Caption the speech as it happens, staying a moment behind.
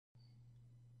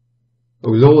O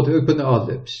Lord, open our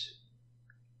lips,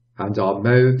 and our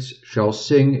mouths shall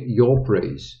sing your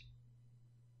praise.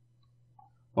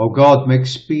 O God, make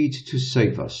speed to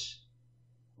save us.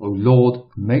 O Lord,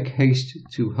 make haste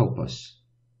to help us.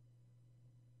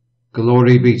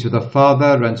 Glory be to the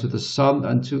Father, and to the Son,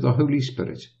 and to the Holy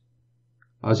Spirit,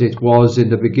 as it was in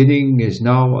the beginning, is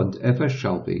now, and ever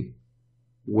shall be,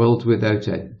 world without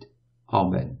end.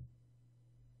 Amen.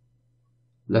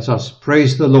 Let us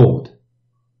praise the Lord.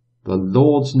 The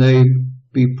Lord's name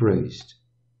be praised.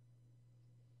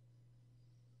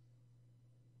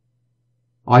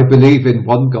 I believe in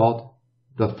one God,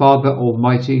 the Father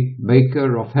Almighty,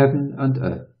 maker of heaven and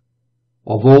earth,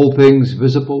 of all things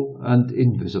visible and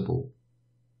invisible.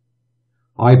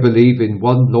 I believe in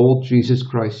one Lord Jesus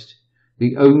Christ,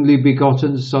 the only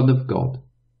begotten Son of God,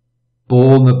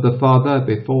 born of the Father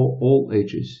before all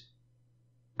ages,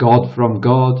 God from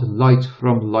God, light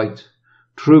from light,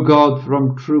 true God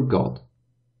from true God,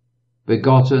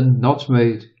 begotten, not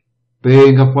made,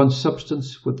 being of one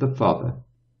substance with the Father.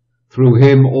 Through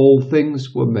him all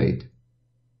things were made.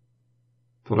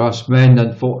 For us men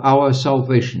and for our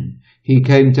salvation he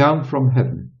came down from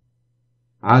heaven,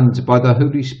 and by the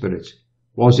Holy Spirit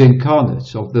was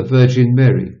incarnate of the Virgin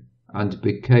Mary, and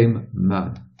became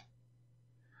man.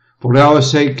 For our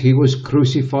sake he was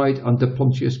crucified under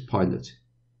Pontius Pilate.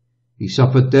 He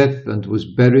suffered death and was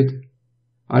buried,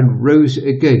 and rose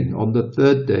again on the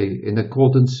third day in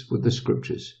accordance with the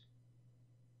Scriptures.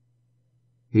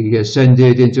 He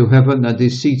ascended into heaven and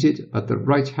is seated at the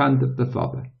right hand of the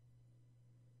Father.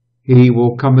 He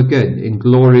will come again in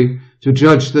glory to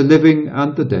judge the living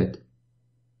and the dead,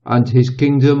 and his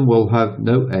kingdom will have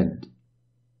no end.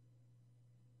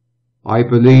 I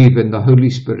believe in the Holy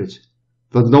Spirit,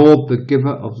 the Lord, the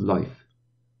giver of life,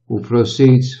 who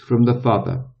proceeds from the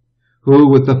Father, who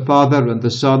with the Father and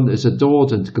the Son is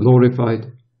adored and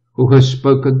glorified, who has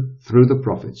spoken through the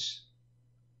prophets.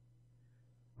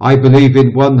 I believe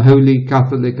in one holy,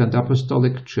 Catholic and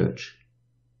Apostolic Church.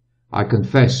 I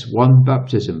confess one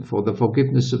baptism for the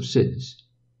forgiveness of sins,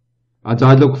 and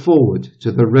I look forward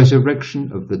to the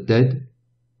resurrection of the dead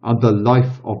and the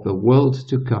life of the world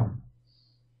to come.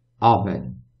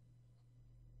 Amen.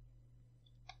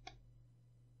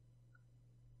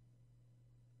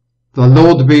 The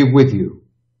Lord be with you,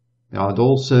 and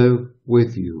also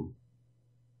with you.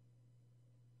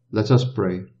 Let us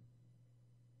pray.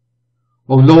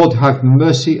 O Lord, have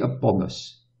mercy upon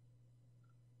us.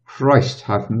 Christ,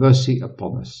 have mercy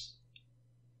upon us.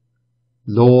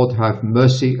 Lord, have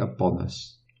mercy upon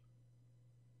us.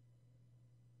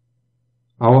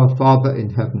 Our Father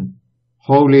in heaven,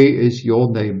 holy is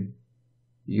your name.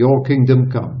 Your kingdom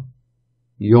come.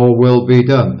 Your will be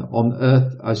done on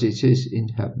earth as it is in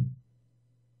heaven.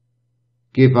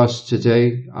 Give us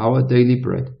today our daily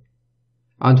bread,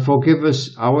 and forgive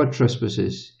us our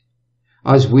trespasses,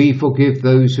 as we forgive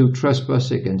those who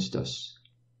trespass against us.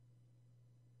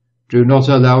 Do not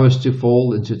allow us to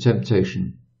fall into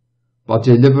temptation, but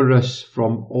deliver us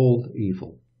from all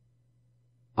evil.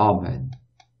 Amen.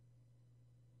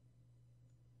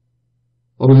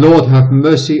 O Lord, have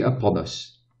mercy upon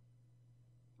us,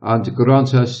 and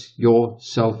grant us your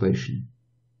salvation.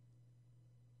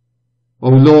 O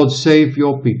Lord, save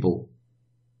your people,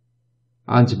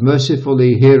 and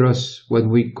mercifully hear us when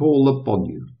we call upon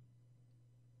you.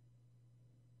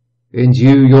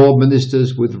 Endue your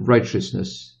ministers with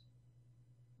righteousness,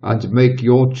 and make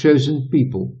your chosen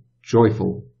people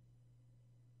joyful.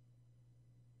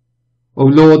 O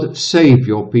Lord, save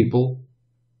your people,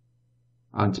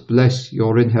 and bless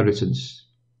your inheritance.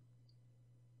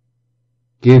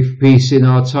 Give peace in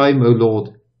our time, O Lord,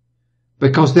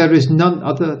 because there is none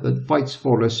other that fights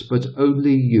for us but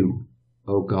only you,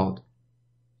 O God.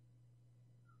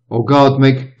 O God,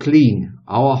 make clean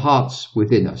our hearts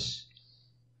within us.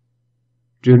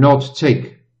 Do not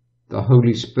take the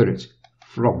Holy Spirit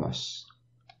from us.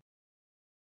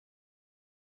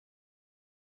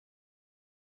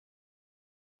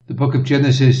 The book of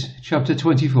Genesis, chapter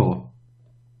 24.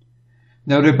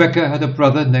 Now Rebekah had a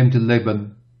brother named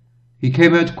Laban. He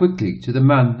came out quickly to the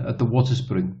man at the water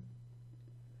spring.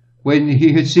 When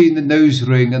he had seen the nose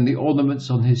ring and the ornaments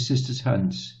on his sister's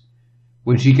hands,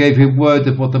 when she gave him word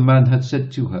of what the man had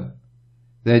said to her,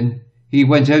 then he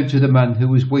went out to the man who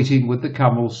was waiting with the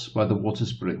camels by the water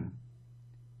spring.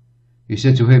 He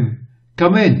said to him,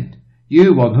 "Come in,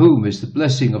 you on whom is the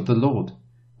blessing of the Lord.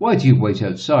 Why do you wait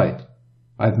outside?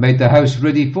 I have made the house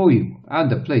ready for you,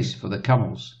 and a place for the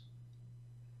camels."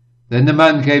 Then the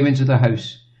man came into the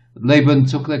house. Laban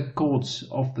took the cords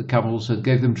off the camels and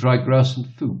gave them dry grass and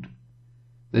food.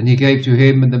 Then he gave to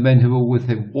him and the men who were with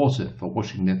him water for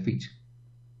washing their feet.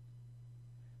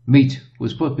 Meat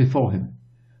was put before him,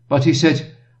 but he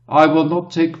said, I will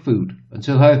not take food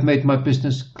until I have made my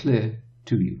business clear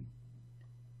to you.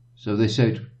 So they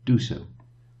said, do so.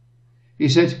 He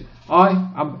said,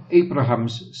 I am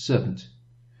Abraham's servant.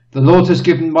 The Lord has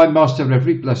given my master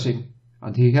every blessing,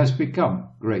 and he has become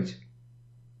great.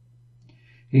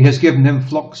 He has given him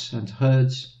flocks and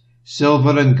herds,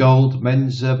 silver and gold,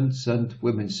 men servants and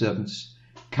women servants,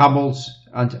 camels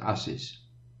and asses.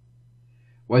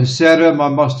 When Sarah, my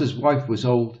master's wife, was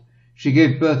old, she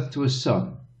gave birth to a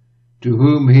son, to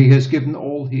whom he has given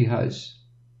all he has.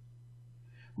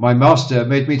 My master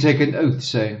made me take an oath,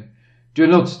 saying, do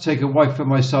not take a wife for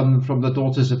my son from the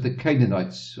daughters of the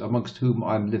Canaanites amongst whom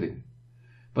I am living,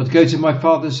 but go to my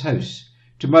father's house,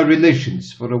 to my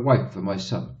relations, for a wife for my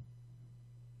son.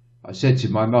 I said to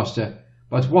my master,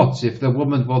 but what if the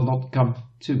woman will not come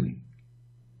to me?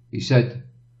 He said,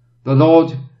 the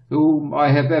Lord, whom I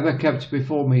have ever kept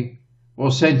before me,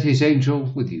 will send his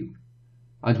angel with you,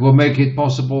 and will make it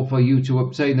possible for you to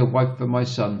obtain a wife for my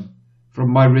son from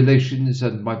my relations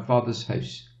and my father's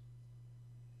house.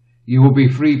 You will be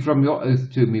free from your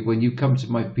oath to me when you come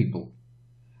to my people,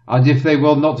 and if they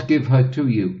will not give her to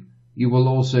you, you will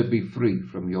also be free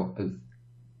from your oath.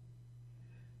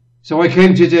 So I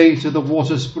came today to the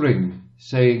water spring,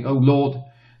 saying, O Lord,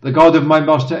 the God of my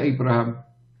master Abraham,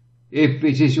 if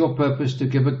it is your purpose to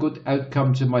give a good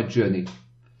outcome to my journey,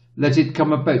 let it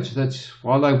come about that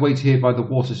while I wait here by the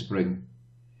water spring,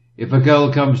 if a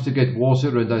girl comes to get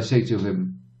water and I say to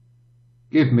him,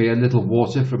 give me a little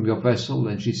water from your vessel,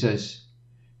 and she says,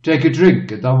 take a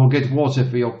drink and I will get water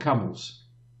for your camels,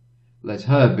 let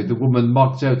her be the woman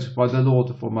marked out by the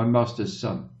Lord for my master's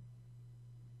son.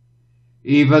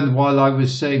 Even while I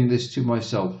was saying this to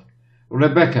myself,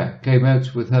 Rebekah came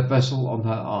out with her vessel on her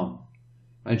arm,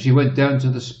 and she went down to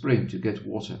the spring to get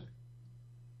water.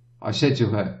 I said to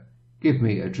her, give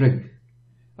me a drink.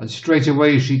 And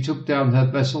straightway she took down her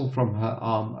vessel from her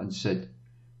arm and said,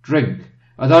 drink,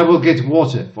 and I will get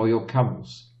water for your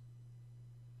camels.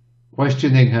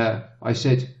 Questioning her, I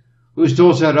said, whose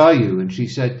daughter are you? And she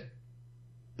said,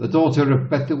 the daughter of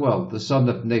Bethuel, the son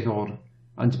of Nahor,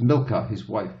 and Milcah his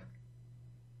wife.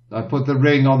 I put the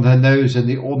ring on her nose and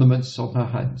the ornaments on her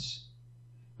hands,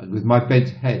 and with my bent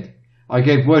head I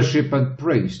gave worship and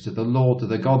praise to the Lord,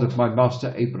 the God of my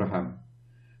master Abraham,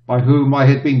 by whom I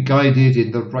had been guided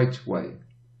in the right way,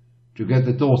 to get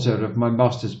the daughter of my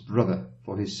master's brother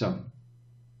for his son.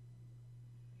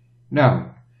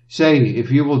 Now, say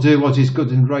if you will do what is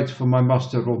good and right for my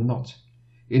master or not,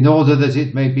 in order that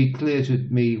it may be clear to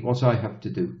me what I have to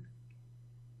do.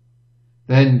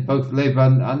 Then both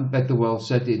Laban and Bethuel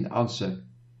said in answer,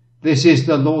 this is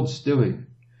the Lord's doing.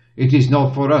 It is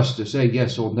not for us to say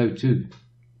yes or no to.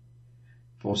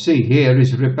 For see, here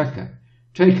is Rebekah.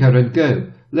 Take her and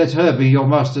go. Let her be your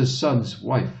master's son's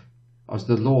wife, as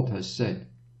the Lord has said.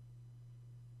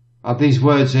 At these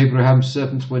words Abraham's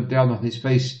servant went down on his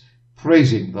face,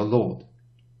 praising the Lord.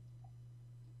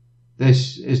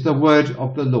 This is the word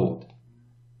of the Lord.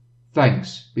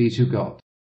 Thanks be to God.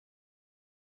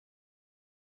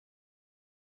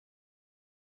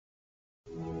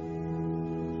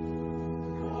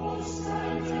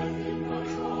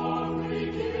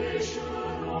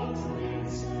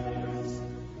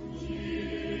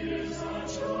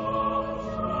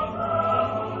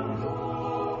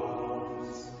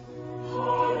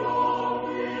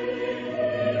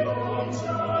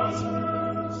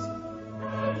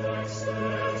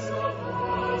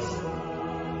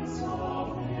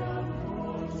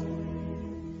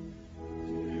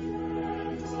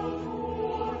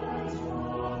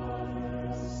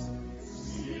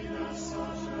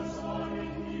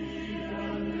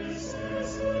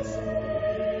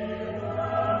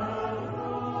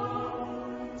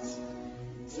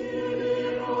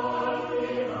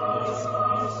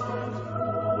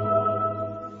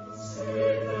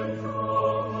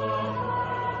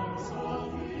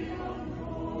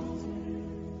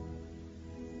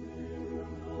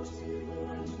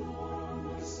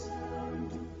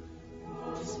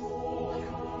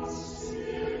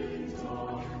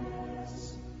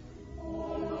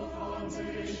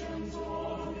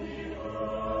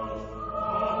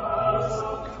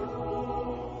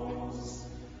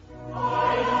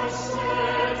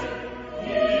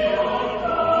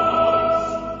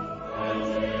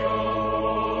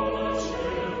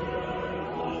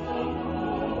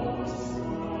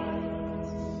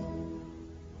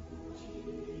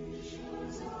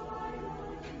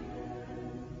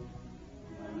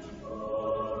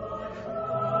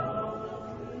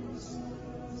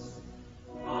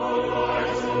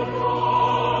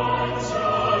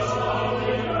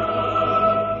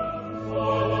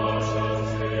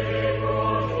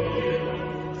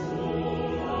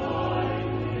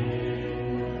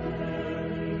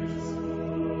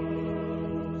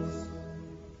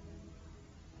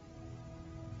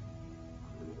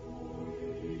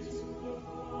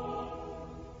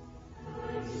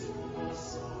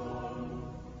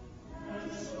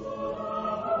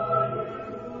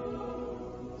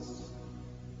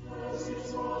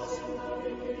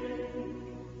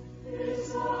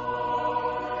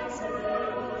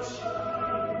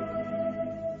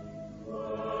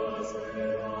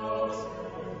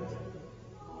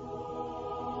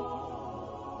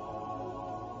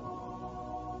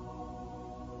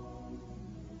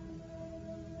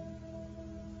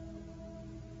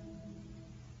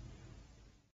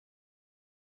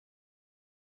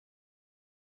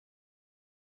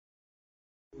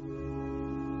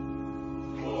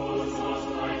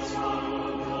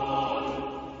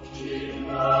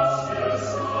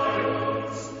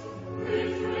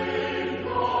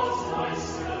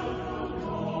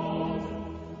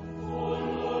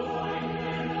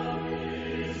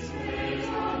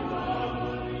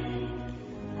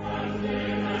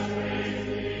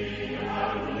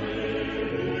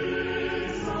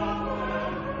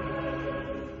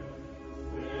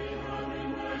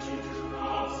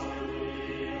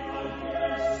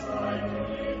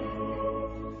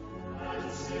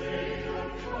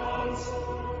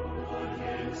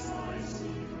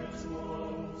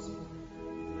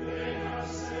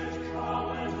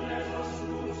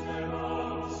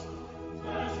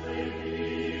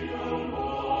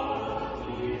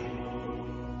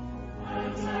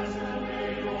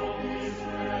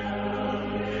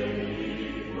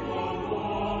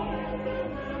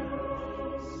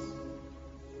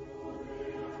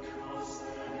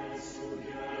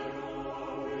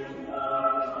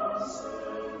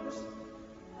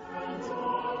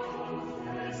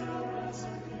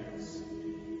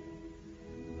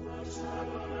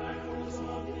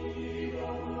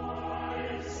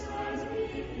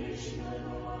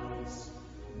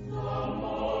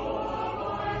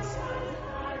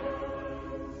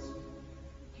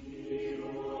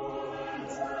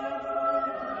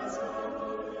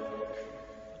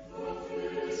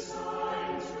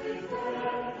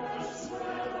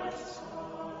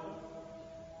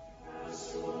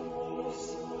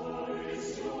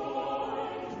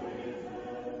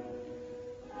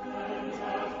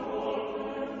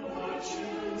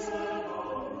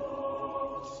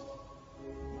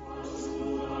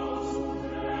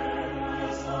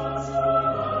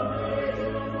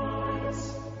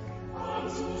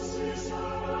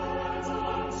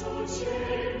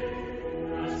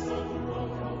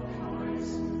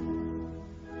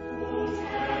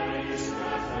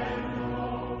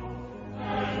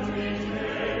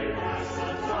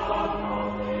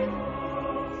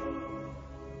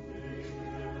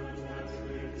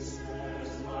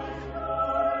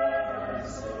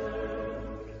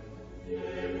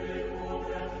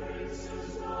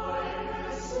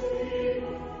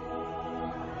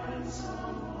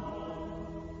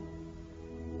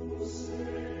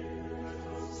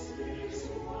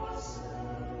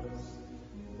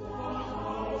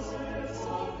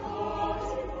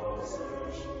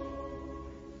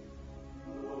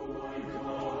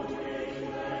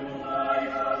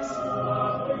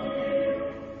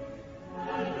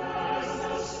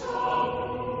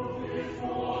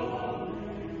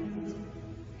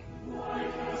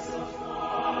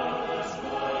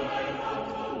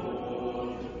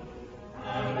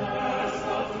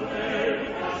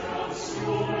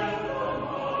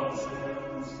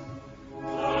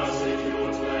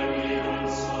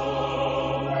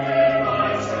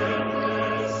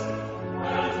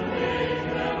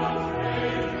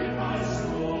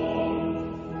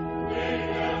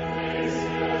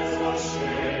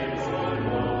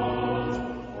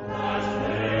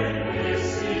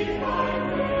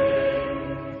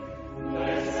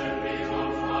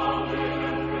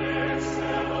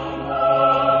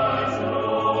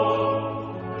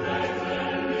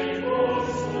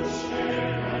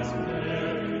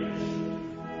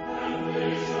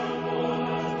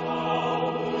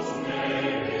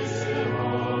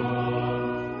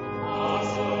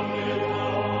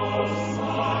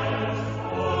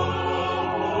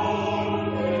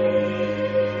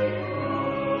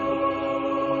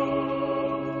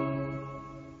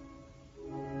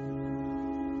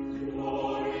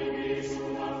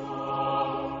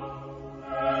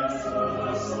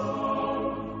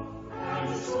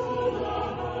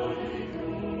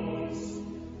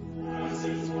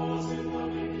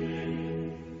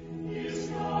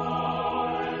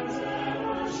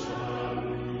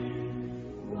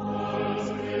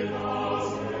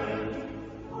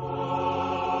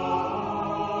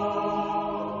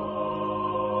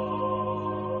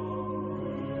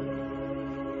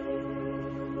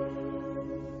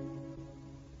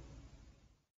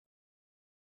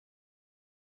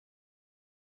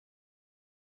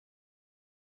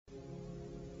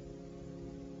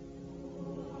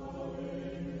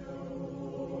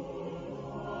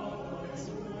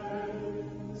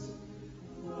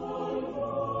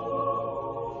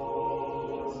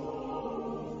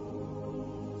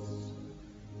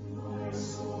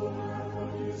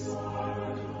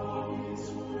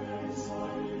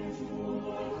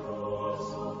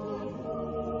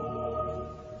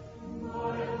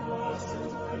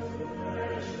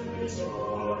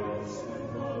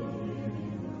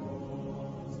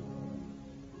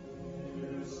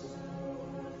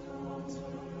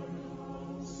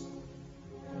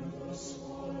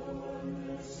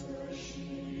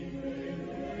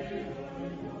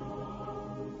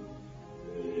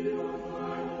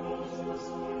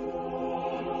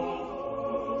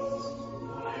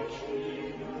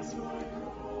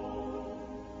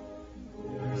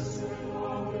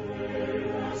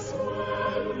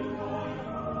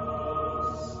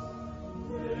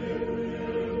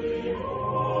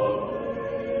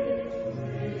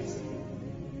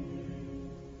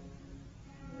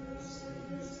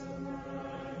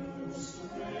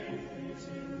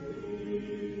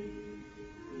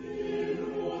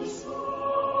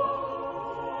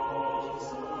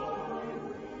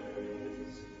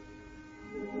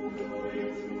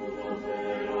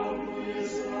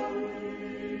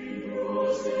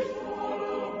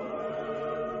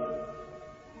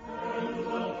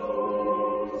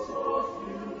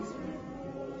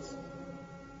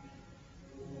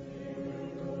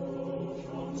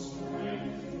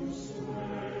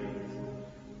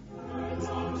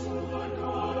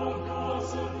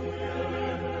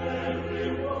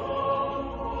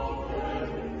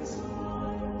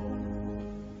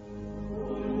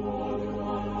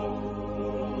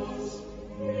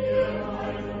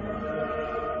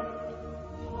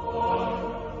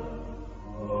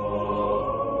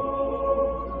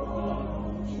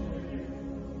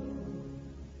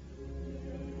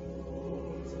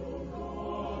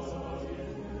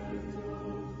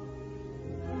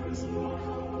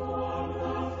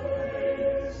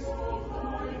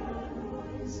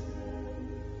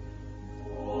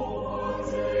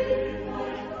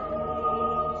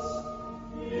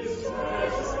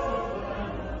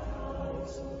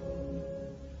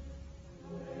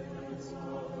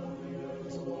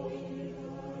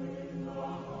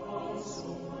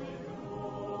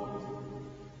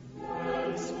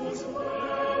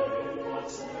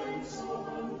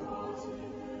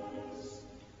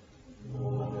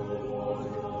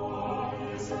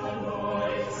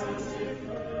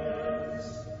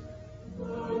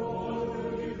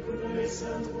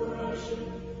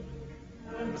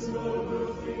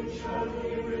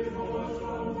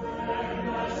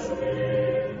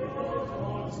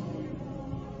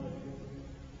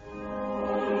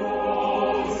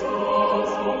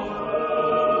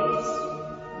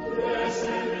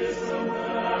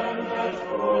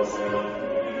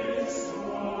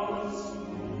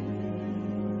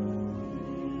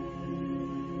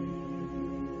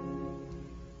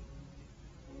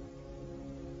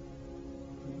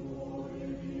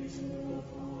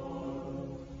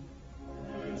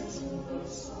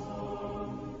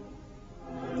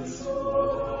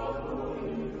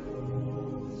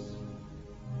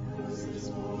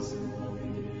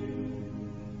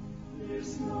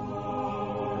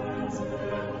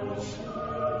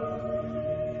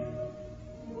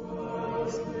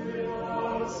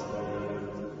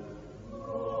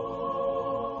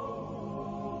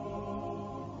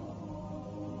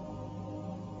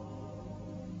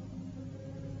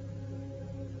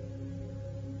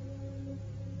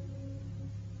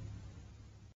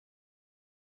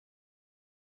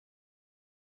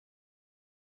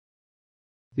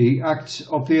 The Acts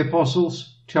of the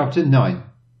Apostles, chapter 9.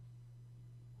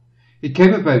 It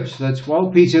came about that while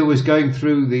Peter was going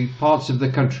through the parts of the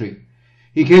country,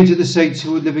 he came to the saints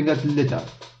who were living at Lydda.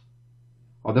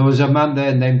 And there was a man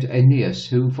there named Aeneas,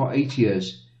 who for 8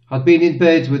 years had been in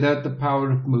bed without the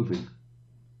power of moving.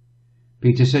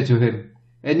 Peter said to him,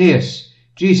 "Aeneas,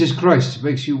 Jesus Christ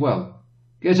makes you well.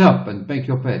 Get up and make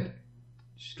your bed."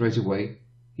 Straightway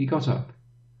he got up.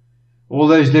 All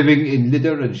those living in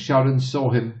Lydda and Sharon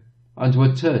saw him and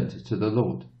were turned to the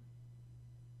Lord.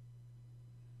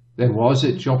 There was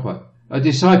at Joppa a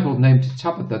disciple named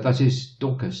Tabitha, that is,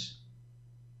 Dorcas.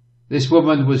 This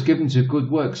woman was given to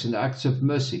good works and acts of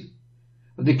mercy,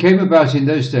 and it came about in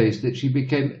those days that she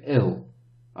became ill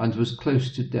and was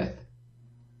close to death.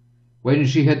 When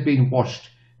she had been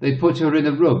washed, they put her in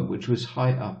a room which was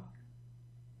high up.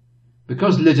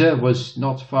 Because Lydda was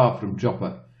not far from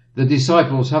Joppa, the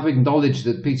disciples, having knowledge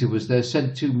that Peter was there,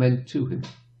 sent 2 men to him,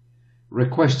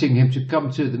 requesting him to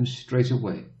come to them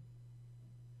straightway.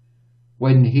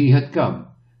 When he had come,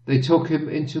 they took him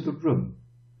into the room.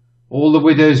 All the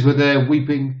widows were there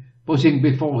weeping, putting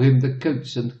before him the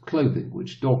coats and clothing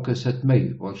which Dorcas had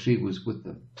made while she was with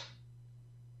them.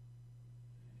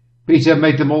 Peter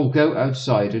made them all go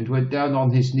outside and went down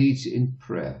on his knees in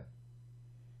prayer.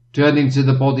 Turning to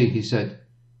the body, he said,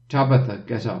 "Tabitha,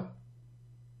 get up."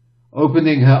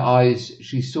 Opening her eyes,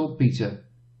 she saw Peter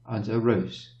and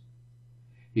arose.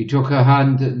 He took her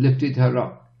hand, lifted her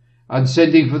up, and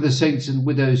sending for the saints and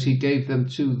widows, he gave her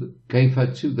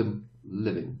to them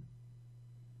living.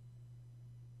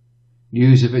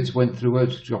 News of it went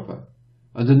throughout Joppa,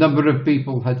 and a number of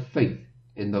people had faith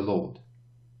in the Lord.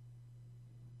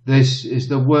 This is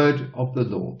the word of the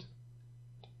Lord.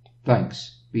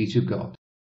 Thanks be to God.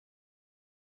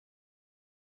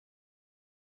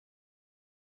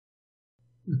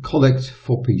 Collect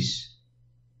for Peace.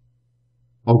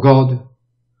 O God,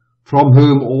 from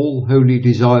whom all holy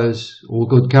desires, all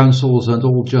good counsels, and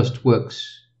all just works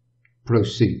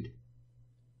proceed,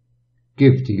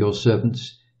 give to your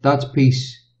servants that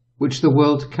peace which the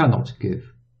world cannot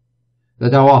give,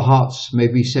 that our hearts may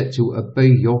be set to obey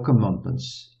your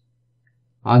commandments,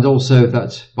 and also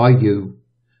that by you,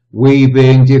 we,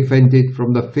 being defended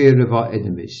from the fear of our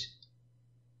enemies,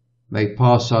 may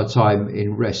pass our time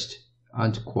in rest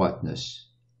and quietness,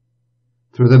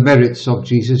 through the merits of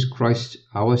Jesus Christ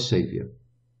our Saviour.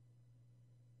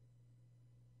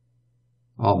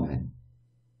 Amen.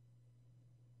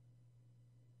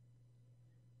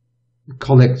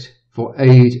 Collect for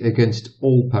aid against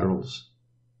all perils.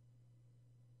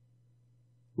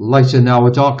 Lighten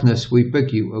our darkness, we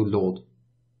beg you, O Lord,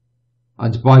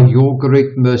 and by your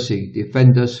great mercy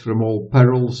defend us from all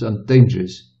perils and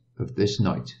dangers of this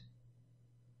night.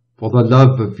 For the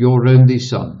love of your only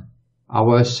Son,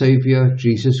 our Saviour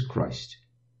Jesus Christ.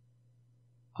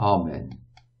 Amen.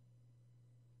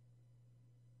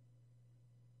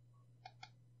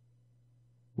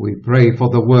 We pray for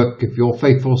the work of your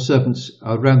faithful servants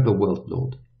around the world,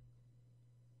 Lord.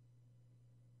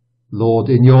 Lord,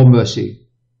 in your mercy,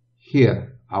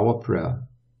 hear our prayer.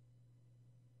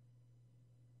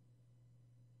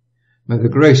 May the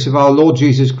grace of our Lord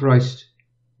Jesus Christ,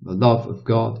 the love of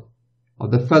God,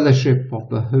 and the fellowship of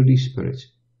the Holy Spirit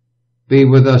be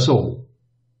with us all,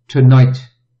 tonight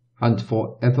and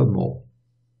forevermore.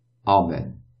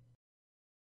 Amen.